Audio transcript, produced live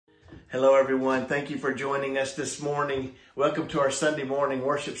Hello, everyone. Thank you for joining us this morning. Welcome to our Sunday morning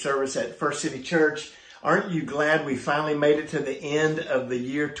worship service at First City Church. Aren't you glad we finally made it to the end of the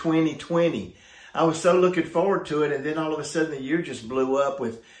year 2020? I was so looking forward to it, and then all of a sudden the year just blew up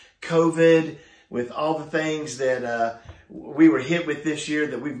with COVID, with all the things that we were hit with this year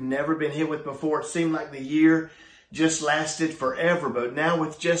that we've never been hit with before. It seemed like the year just lasted forever, but now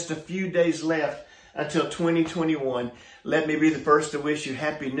with just a few days left until 2021, let me be the first to wish you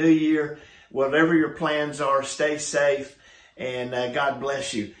Happy New Year. Whatever your plans are, stay safe, and God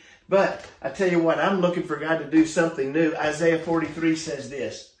bless you. But I tell you what, I'm looking for God to do something new. Isaiah 43 says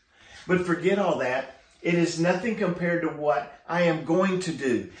this, "But forget all that. It is nothing compared to what I am going to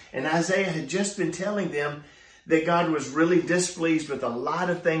do." And Isaiah had just been telling them that God was really displeased with a lot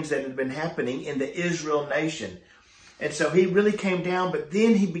of things that had been happening in the Israel nation. And so he really came down, but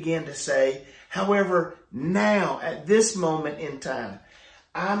then he began to say, however, now, at this moment in time,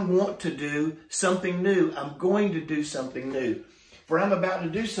 I want to do something new. I'm going to do something new. For I'm about to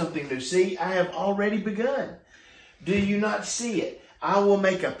do something new. See, I have already begun. Do you not see it? I will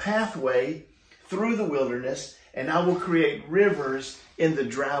make a pathway through the wilderness, and I will create rivers in the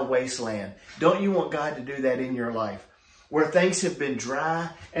dry wasteland. Don't you want God to do that in your life? Where things have been dry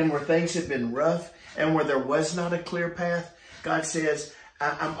and where things have been rough and where there was not a clear path, God says,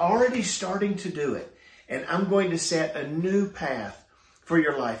 I'm already starting to do it, and I'm going to set a new path for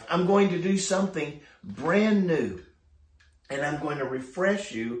your life. I'm going to do something brand new, and I'm going to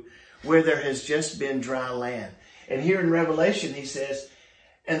refresh you where there has just been dry land. And here in Revelation, he says,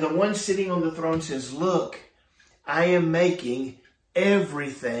 and the one sitting on the throne says, look, I am making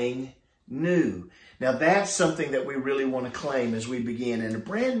everything new. Now that's something that we really want to claim as we begin. And a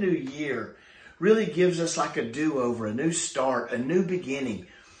brand new year really gives us like a do-over, a new start, a new beginning.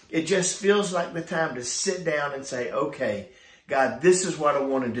 It just feels like the time to sit down and say, okay, God, this is what I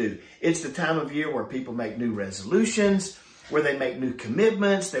want to do. It's the time of year where people make new resolutions, where they make new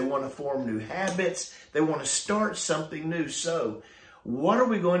commitments, they want to form new habits, they want to start something new. So what are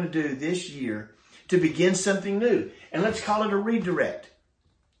we going to do this year to begin something new? And let's call it a redirect.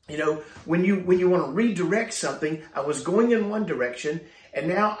 You know, when you want to redirect something, I was going in one direction, and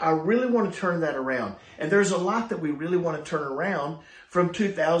now I really want to turn that around. And there's a lot that we really want to turn around from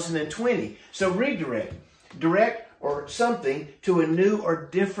 2020. So redirect, direct or something to a new or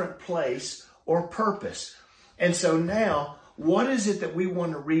different place or purpose. And so now, what is it that we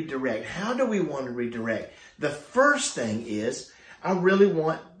want to redirect? How do we want to redirect? The first thing is, I really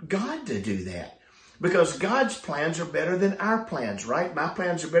want God to do that. Because God's plans are better than our plans, right? My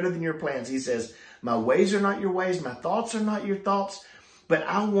plans are better than your plans. He says, my ways are not your ways, my thoughts are not your thoughts, but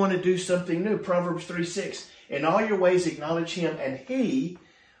I want to do something new. Proverbs 3:6, in all your ways acknowledge him, and he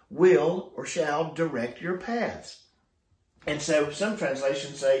will or shall direct your paths. And so some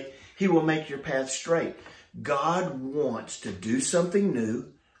translations say, he will make your path straight. God wants to do something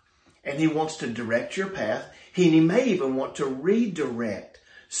new, and he wants to direct your path. He may even want to redirect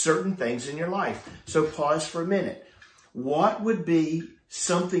certain things in your life. So pause for a minute. What would be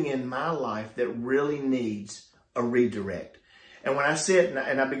something in my life that really needs a redirect? And when I sit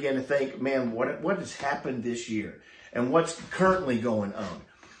and I begin to think, man, what has happened this year and what's currently going on?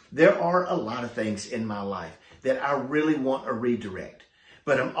 There are a lot of things in my life that I really want a redirect.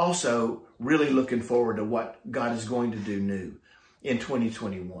 But I'm also really looking forward to what God is going to do new in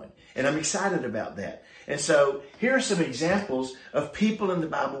 2021. And I'm excited about that. And so here are some examples of people in the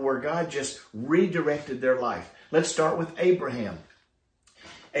Bible where God just redirected their life. Let's start with Abraham.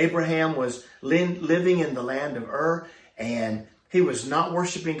 Abraham was living in the land of Ur, and he was not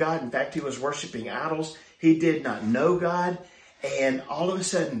worshiping God. In fact, he was worshiping idols. He did not know God. And all of a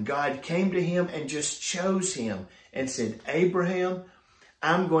sudden, God came to him and just chose him and said, Abraham,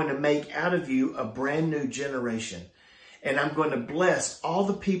 I'm going to make out of you a brand new generation. And I'm going to bless all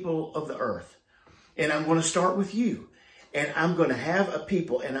the people of the earth. And I'm going to start with you. And I'm going to have a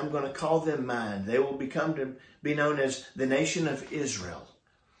people, and I'm going to call them mine. They will become to be known as the nation of Israel.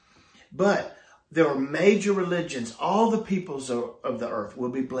 But there are major religions. All the peoples of the earth will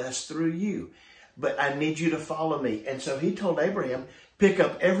be blessed through you. But I need you to follow me. And so he told Abraham, pick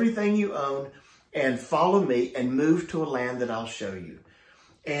up everything you own and follow me and move to a land that I'll show you.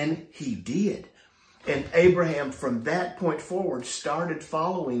 And he did. And Abraham, from that point forward, started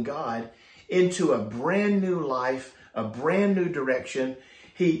following God into a brand new life, a brand new direction.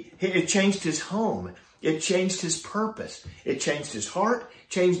 It changed his home. It changed his purpose. It changed his heart,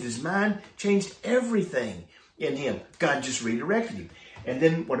 changed his mind, changed everything in him. God just redirected him. And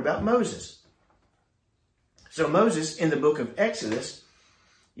then what about Moses? So Moses, in the book of Exodus,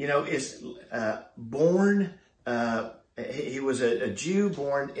 is born He was a Jew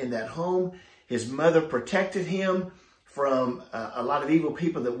born in that home. His mother protected him from a lot of evil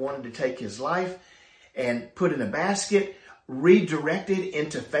people that wanted to take his life, and put in a basket, redirected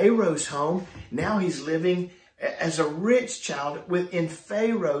into Pharaoh's home. Now he's living as a rich child within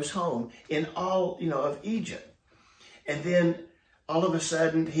Pharaoh's home in all, of Egypt. And then all of a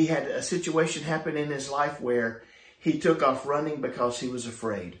sudden he had a situation happen in his life where he took off running because he was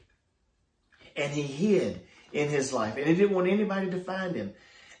afraid. And he hid in his life, and he didn't want anybody to find him.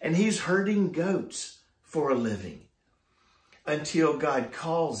 And he's herding goats for a living until God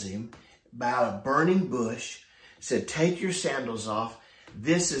calls him by a burning bush, said, "Take your sandals off.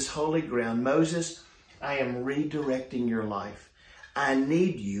 This is holy ground. Moses, I am redirecting your life. I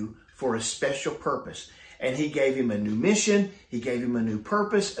need you for a special purpose." And he gave him a new mission. He gave him a new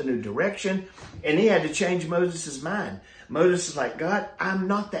purpose, a new direction. And he had to change Moses' mind. Moses is like, "God, I'm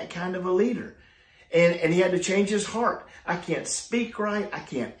not that kind of a leader." And he had to change his heart. I can't speak right. I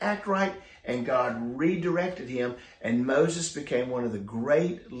can't act right. And God redirected him. And Moses became one of the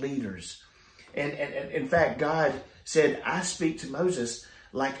great leaders. And in fact, God said, "I speak to Moses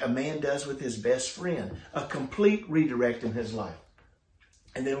like a man does with his best friend." A complete redirect in his life.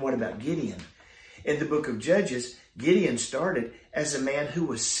 And then what about Gideon? In the book of Judges, Gideon started as a man who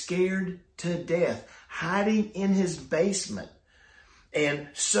was scared to death, hiding in his basement, and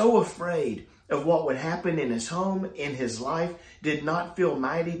so afraid of what would happen in his home, in his life, did not feel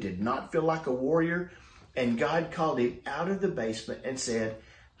mighty, did not feel like a warrior. And God called him out of the basement and said,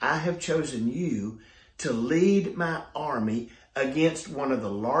 "I have chosen you to lead my army against one of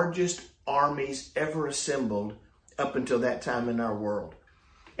the largest armies ever assembled up until that time in our world."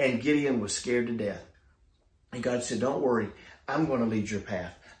 And Gideon was scared to death. And God said, "Don't worry, I'm going to lead your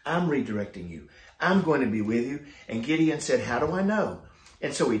path. I'm redirecting you. I'm going to be with you." And Gideon said, "How do I know?"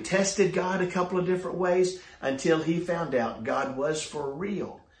 And so he tested God a couple of different ways until he found out God was for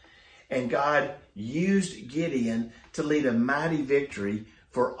real. And God used Gideon to lead a mighty victory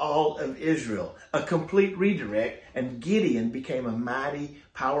for all of Israel, a complete redirect, and Gideon became a mighty,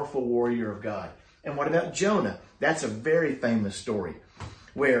 powerful warrior of God. And what about Jonah? That's a very famous story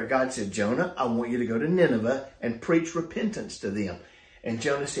where God said, "Jonah, I want you to go to Nineveh and preach repentance to them." And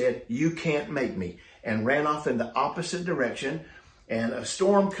Jonah said, "You can't make me," and ran off in the opposite direction. And a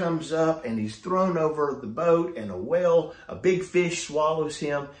storm comes up and he's thrown over the boat, and a big fish swallows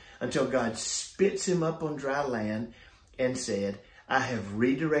him until God spits him up on dry land and said, "I have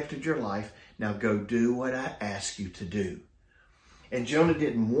redirected your life. Now go do what I ask you to do." And Jonah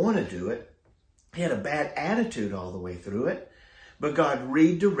didn't want to do it. He had a bad attitude all the way through it. But God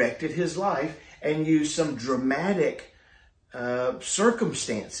redirected his life and used some dramatic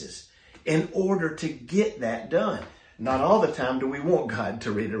circumstances in order to get that done. Not all the time do we want God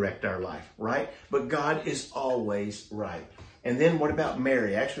to redirect our life, right? But God is always right. And then what about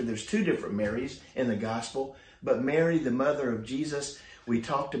Mary? Actually, there's two different Marys in the gospel. But Mary, the mother of Jesus, we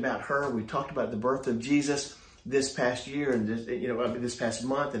talked about her. We talked about the birth of Jesus this past year and this past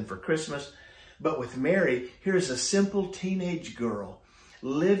month and for Christmas. But with Mary, here's a simple teenage girl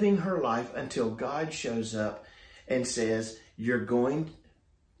living her life until God shows up and says, "You're going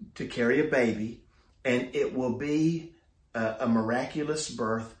to carry a baby, and it will be a miraculous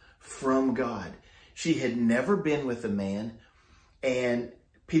birth from God." She had never been with a man, and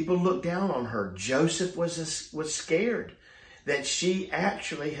people looked down on her. Joseph was scared that she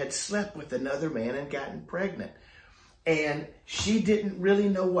actually had slept with another man and gotten pregnant. And she didn't really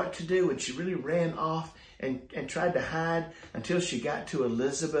know what to do, and she really ran off and tried to hide until she got to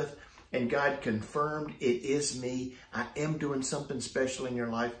Elizabeth, and God confirmed, "It is me. I am doing something special in your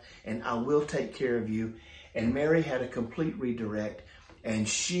life, and I will take care of you." And Mary had a complete redirect, and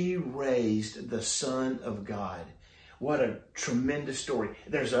she raised the Son of God. What a tremendous story.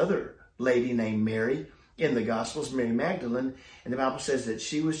 There's other lady named Mary in the Gospels, Mary Magdalene, and the Bible says that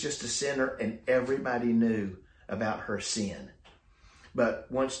she was just a sinner, and everybody knew about her sin.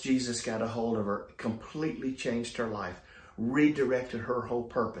 But once Jesus got a hold of her, completely changed her life, redirected her whole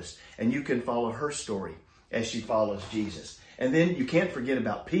purpose. And you can follow her story as she follows Jesus. And then you can't forget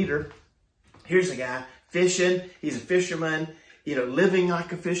about Peter. Here's a guy fishing. He's a fisherman, living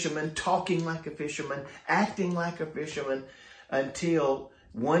like a fisherman, talking like a fisherman, acting like a fisherman, until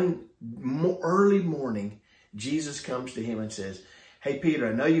one early morning, Jesus comes to him and says, "Hey, Peter,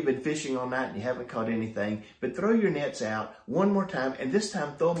 I know you've been fishing all night and you haven't caught anything, but throw your nets out one more time, and this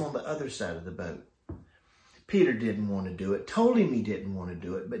time throw them on the other side of the boat." Peter didn't want to do it, told him he didn't want to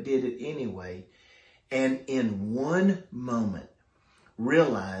do it, but did it anyway. And in one moment,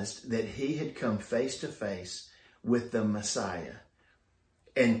 realized that he had come face to face with the Messiah.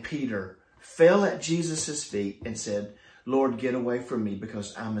 And Peter fell at Jesus' feet and said, Lord, get away from me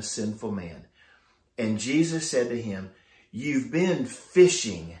because I'm a sinful man. And Jesus said to him, you've been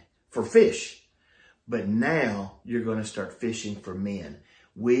fishing for fish, but now you're going to start fishing for men.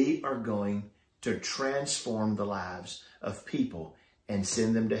 We are going to transform the lives of people and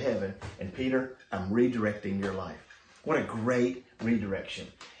send them to heaven. And Peter, I'm redirecting your life. What a great redirection.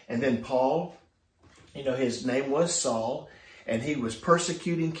 And then Paul, his name was Saul, and he was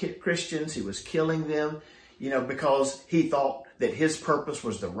persecuting Christians. He was killing them, because he thought that his purpose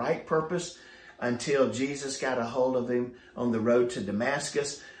was the right purpose, until Jesus got a hold of him on the road to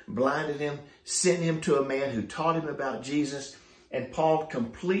Damascus, blinded him, sent him to a man who taught him about Jesus. And Paul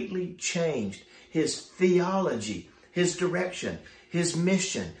completely changed his theology, his direction, his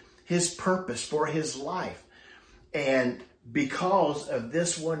mission, his purpose for his life. And because of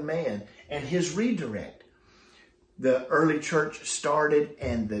this one man and his redirect, the early church started,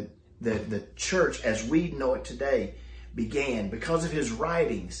 and the church as we know it today began. Because of his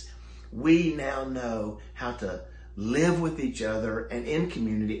writings, we now know how to live with each other and in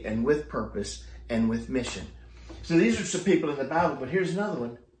community and with purpose and with mission. So these are some people in the Bible, but here's another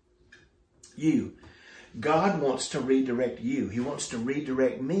one. You. God wants to redirect you. He wants to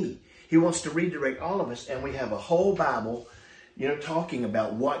redirect me. He wants to redirect all of us. And we have a whole Bible, talking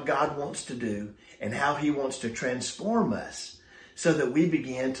about what God wants to do and how he wants to transform us so that we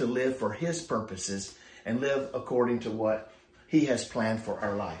begin to live for his purposes and live according to what he has planned for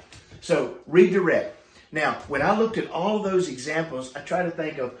our life. So redirect. Now, when I looked at all those examples, I try to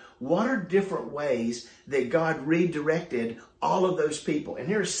think of what are different ways that God redirected all of those people. And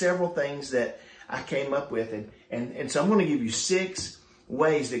here are several things that I came up with. And so I'm going to give you 6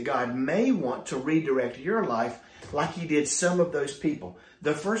 ways that God may want to redirect your life like he did some of those people.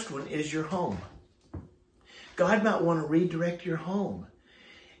 The first one is your home. God might want to redirect your home.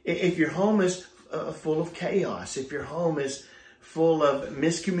 If your home is full of chaos, if your home is full of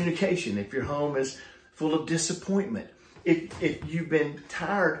miscommunication, if your home is full of disappointment, if you've been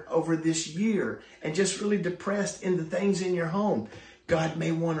tired over this year and just really depressed in the things in your home, God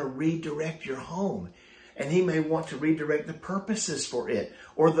may want to redirect your home. And he may want to redirect the purposes for it.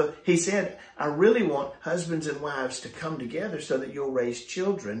 He said, I really want husbands and wives to come together so that you'll raise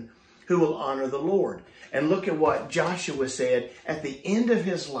children who will honor the Lord. And look at what Joshua said at the end of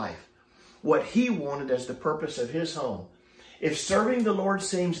his life, what he wanted as the purpose of his home. If serving the Lord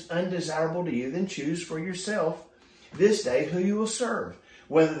seems undesirable to you, then choose for yourself this day who you will serve,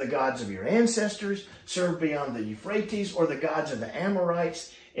 whether the gods of your ancestors served beyond the Euphrates or the gods of the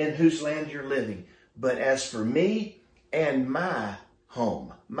Amorites in whose land you're living. But as for me and my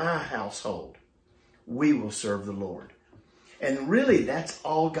home, my household, we will serve the Lord. And really, that's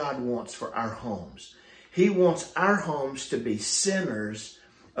all God wants for our homes. He wants our homes to be centers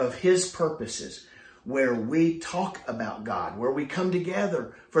of his purposes, where we talk about God, where we come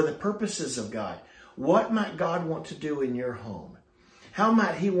together for the purposes of God. What might God want to do in your home? How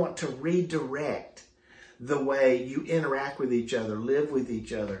might he want to redirect the way you interact with each other, live with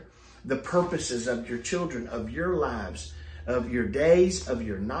each other, the purposes of your children, of your lives, of your days, of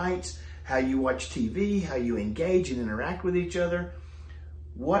your nights, how you watch TV, how you engage and interact with each other?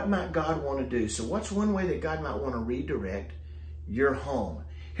 What might God want to do? So what's one way that God might want to redirect your home?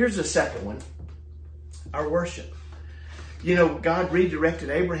 Here's the second one, our worship. God redirected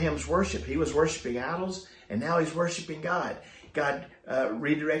Abraham's worship. He was worshiping idols, and now he's worshiping God. God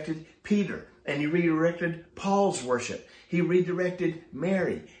redirected Peter, and he redirected Paul's worship. He redirected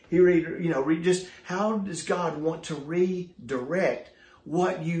Mary. How does God want to redirect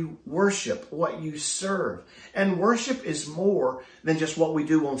what you worship, what you serve? And worship is more than just what we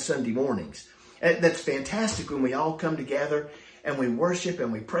do on Sunday mornings. That's fantastic when we all come together and we worship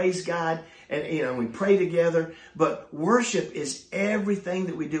and we praise God and we pray together. But worship is everything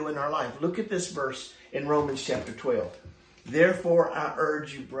that we do in our life. Look at this verse in Romans chapter 12. Therefore, I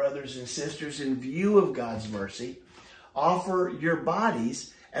urge you, brothers and sisters, in view of God's mercy, offer your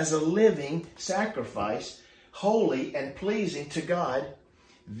bodies as a living sacrifice, holy and pleasing to God.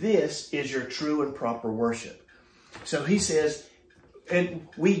 This is your true and proper worship. So he says, and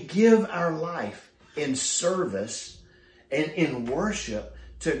we give our life in service and in worship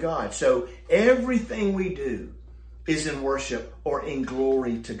to God. So everything we do is in worship or in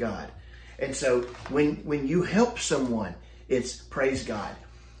glory to God. And so when you help someone, it's praise God.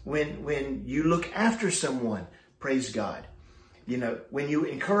 When you look after someone, praise God. When you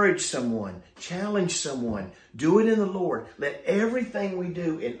encourage someone, challenge someone, do it in the Lord. Let everything we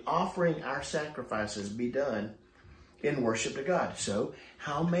do in offering our sacrifices be done in worship to God. So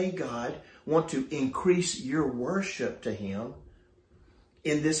how may God want to increase your worship to him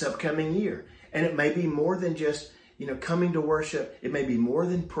in this upcoming year? And it may be more than just, coming to worship, it may be more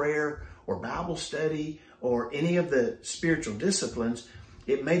than prayer or Bible study or any of the spiritual disciplines.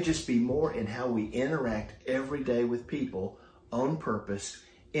 It may just be more in how we interact every day with people on purpose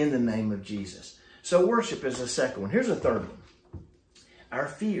in the name of Jesus. So worship is the second one. Here's a third one. Our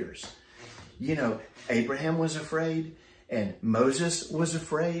fears. Abraham was afraid, and Moses was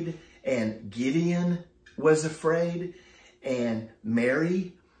afraid, and Gideon was afraid, and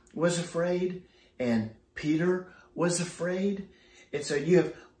Mary was afraid, and Peter was afraid. And so you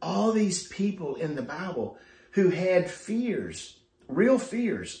have all these people in the Bible who had fears, real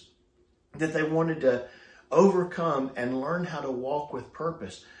fears, that they wanted to overcome and learn how to walk with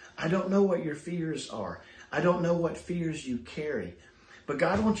purpose. I don't know what your fears are. I don't know what fears you carry. But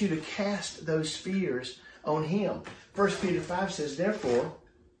God wants you to cast those fears on Him. 1 Peter 5 says, therefore,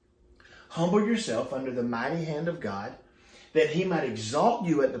 humble yourself under the mighty hand of God, that He might exalt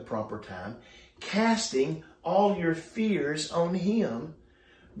you at the proper time, casting all your fears on Him,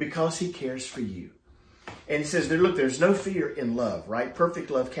 because He cares for you. And He says, look, there's no fear in love, right? Perfect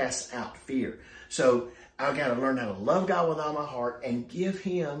love casts out fear. So I've got to learn how to love God with all my heart and give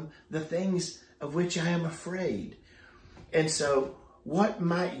Him the things of which I am afraid. And so what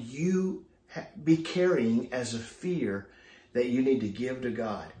might you be carrying as a fear that you need to give to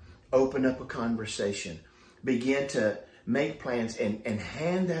God? Open up a conversation. Begin to make plans and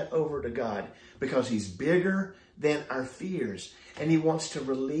hand that over to God, because He's bigger than our fears and He wants to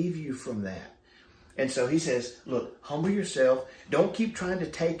relieve you from that. And so He says, look, humble yourself. Don't keep trying to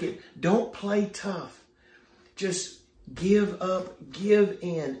take it. Don't play tough. Just give up, give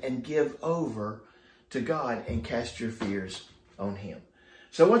in, and give over to God and cast your fears on Him.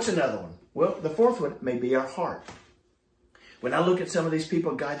 So what's another one? Well, the fourth one may be our heart. When I look at some of these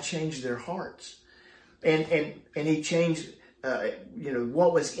people, God changed their hearts. And He changed,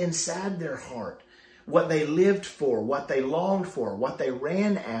 what was inside their heart, what they lived for, what they longed for, what they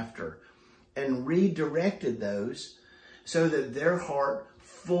ran after, and redirected those so that their heart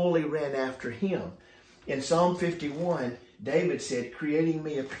fully ran after Him. In Psalm 51, David said, creating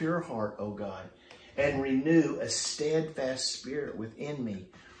me a pure heart, O God, and renew a steadfast spirit within me.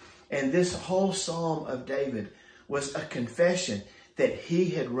 And this whole Psalm of David was a confession that he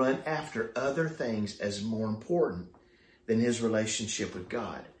had run after other things as more important than his relationship with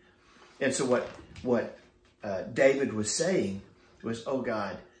God. And so what David was saying was, oh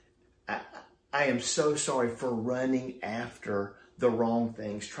God, I am so sorry for running after the wrong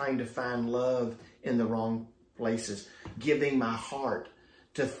things, trying to find love in the wrong places, giving my heart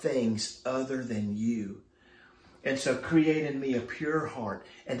to things other than you. And so create in me a pure heart.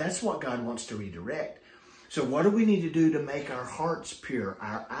 And that's what God wants to redirect. So what do we need to do to make our hearts pure,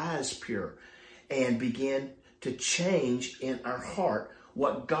 our eyes pure, and begin to change in our heart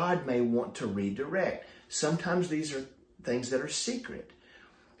what God may want to redirect? Sometimes these are things that are secret.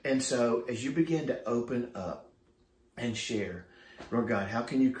 And so as you begin to open up and share, Lord God, how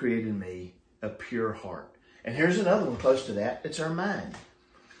can you create in me a pure heart? And here's another one close to that. It's our mind.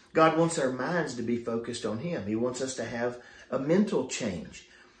 God wants our minds to be focused on Him. He wants us to have a mental change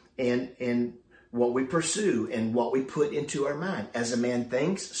in what we pursue and what we put into our mind. As a man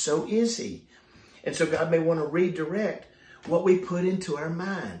thinks, so is he. And so God may want to redirect what we put into our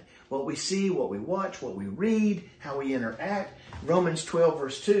mind, what we see, what we watch, what we read, how we interact. Romans 12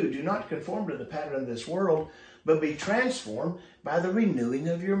 verse 2, do not conform to the pattern of this world, but be transformed by the renewing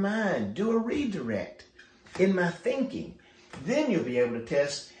of your mind. Do a redirect in my thinking. Then you'll be able to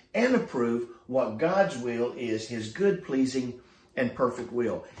test and approve what God's will is, His good, pleasing, and perfect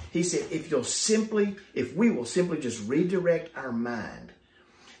will. He said, if we will simply just redirect our mind,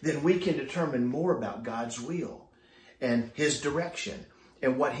 then we can determine more about God's will and His direction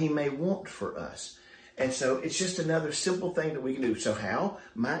and what He may want for us. And so it's just another simple thing that we can do. So how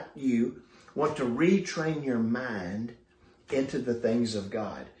might you want to retrain your mind into the things of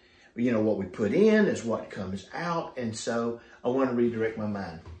God? What we put in is what comes out. And so I want to redirect my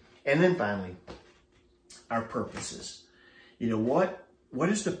mind. And then finally, our purposes. What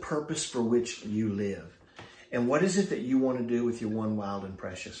is the purpose for which you live? And what is it that you want to do with your one wild and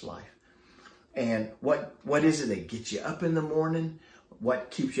precious life? And what is it that gets you up in the morning? What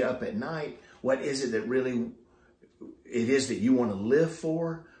keeps you up at night? What is it that really it is that you want to live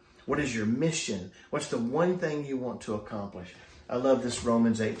for? What is your mission? What's the one thing you want to accomplish? I love this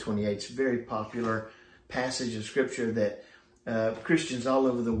Romans 8:28. It's a very popular passage of Scripture that Christians all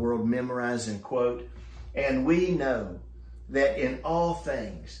over the world memorize and quote. And we know that in all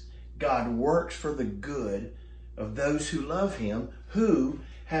things, God works for the good of those who love Him, who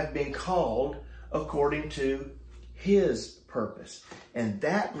have been called according to His purpose. And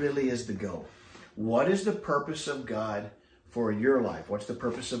that really is the goal. what is the purpose of God for your life? What's the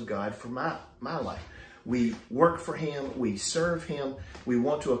purpose of God for my life? We work for Him. We serve Him. We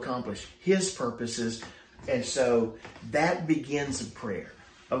want to accomplish His purposes. And so that begins a prayer.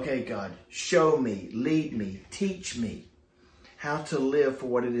 Okay, God, show me, lead me, teach me how to live for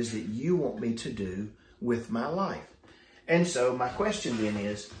what it is that you want me to do with my life. And so my question then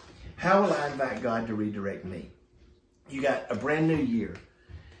is, how will I invite God to redirect me? You got a brand new year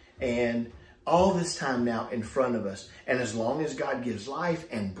and all this time now in front of us. And as long as God gives life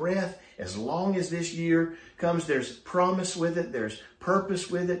and breath, as long as this year comes, there's promise with it, there's purpose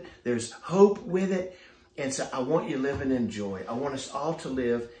with it, there's hope with it. And so I want you living in joy. I want us all to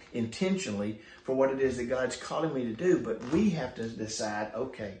live intentionally for what it is that God's calling me to do. But we have to decide,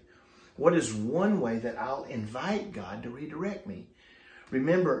 okay, what is one way that I'll invite God to redirect me?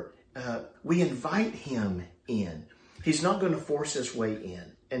 Remember, we invite Him in. He's not going to force His way in.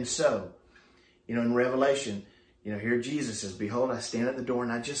 And so, in Revelation, here Jesus says, behold, I stand at the door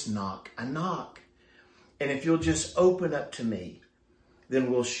and I just knock. I knock. And if you'll just open up to me,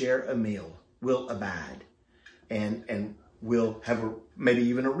 then we'll share a meal. We'll abide. And we'll have maybe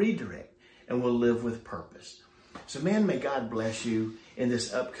even a redirect. And we'll live with purpose. So, man, may God bless you in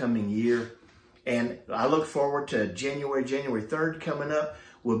this upcoming year. And I look forward to January 3rd coming up.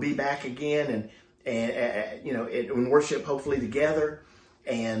 We'll be back again and in worship, hopefully together.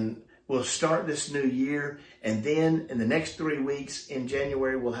 And we'll start this new year. And then in the next 3 weeks in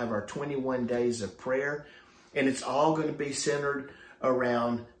January, we'll have our 21 days of prayer. And it's all going to be centered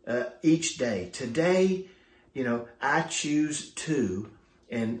around each day. Today, I choose to,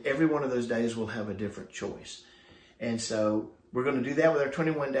 and every one of those days will have a different choice. And so we're going to do that with our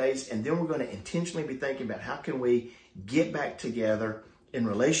 21 days. And then we're going to intentionally be thinking about how can we get back together in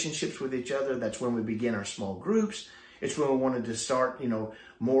relationships with each other. That's when we begin our small groups. It's when we wanted to start,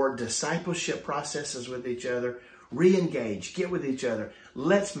 more discipleship processes with each other, re-engage, get with each other.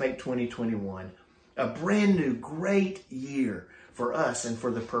 Let's make 2021 a brand new, great year for us and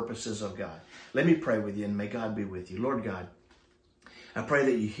for the purposes of God. Let me pray with you, and may God be with you. Lord God, I pray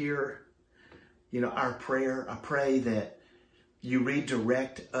that you hear, our prayer. I pray that you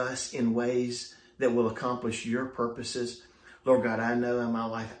redirect us in ways that will accomplish your purposes. Lord God, I know in my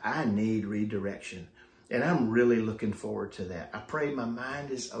life I need redirection. And I'm really looking forward to that. I pray my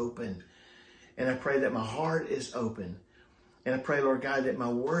mind is open. And I pray that my heart is open. And I pray, Lord God, that my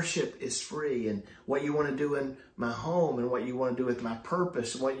worship is free. And what you want to do in my home and what you want to do with my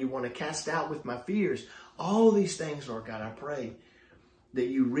purpose and what you want to cast out with my fears. All these things, Lord God, I pray that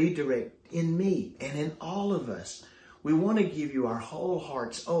you redirect in me and in all of us. We want to give you our whole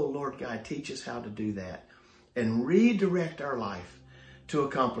hearts. Oh, Lord God, teach us how to do that. And redirect our life to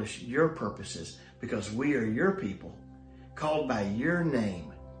accomplish your purposes. Because we are your people, called by your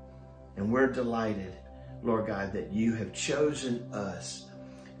name. And we're delighted, Lord God, that you have chosen us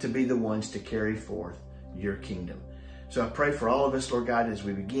to be the ones to carry forth your kingdom. So I pray for all of us, Lord God, as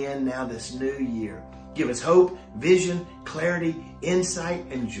we begin now this new year. Give us hope, vision, clarity, insight,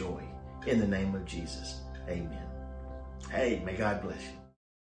 and joy. In the name of Jesus. Amen. Hey, may God bless you.